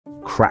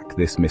Crack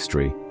this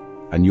mystery,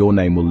 and your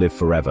name will live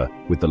forever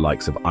with the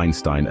likes of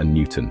Einstein and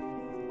Newton.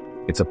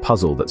 It's a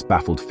puzzle that's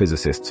baffled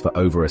physicists for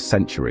over a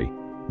century,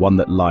 one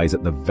that lies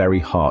at the very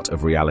heart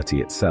of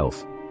reality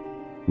itself.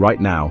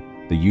 Right now,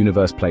 the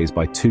universe plays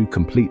by two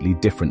completely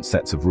different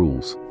sets of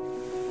rules.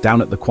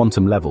 Down at the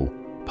quantum level,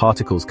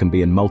 particles can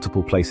be in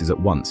multiple places at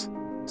once,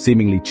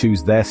 seemingly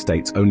choose their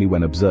states only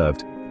when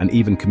observed, and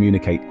even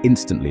communicate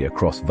instantly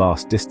across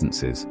vast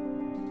distances.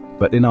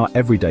 But in our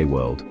everyday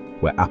world,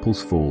 where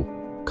apples fall,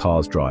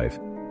 cars drive,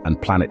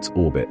 and planets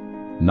orbit,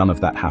 none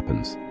of that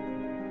happens.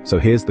 So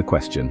here's the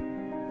question.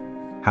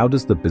 How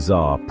does the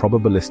bizarre,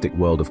 probabilistic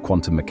world of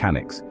quantum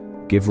mechanics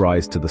give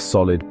rise to the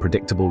solid,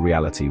 predictable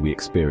reality we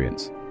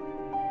experience?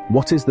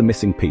 What is the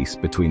missing piece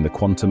between the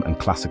quantum and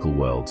classical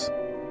worlds?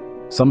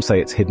 Some say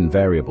it's hidden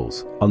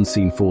variables,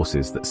 unseen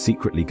forces that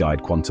secretly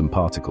guide quantum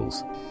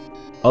particles.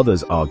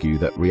 Others argue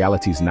that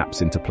reality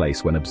snaps into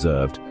place when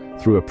observed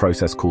through a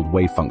process called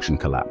wave function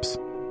collapse.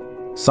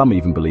 Some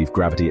even believe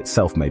gravity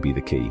itself may be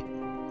the key.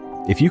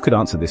 If you could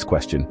answer this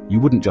question, you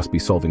wouldn't just be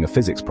solving a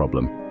physics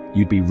problem,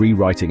 you'd be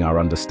rewriting our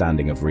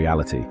understanding of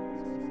reality.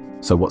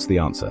 So what's the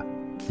answer?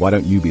 Why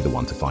don't you be the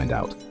one to find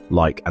out?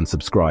 Like and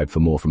subscribe for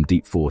more from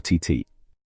Deep 4 TT.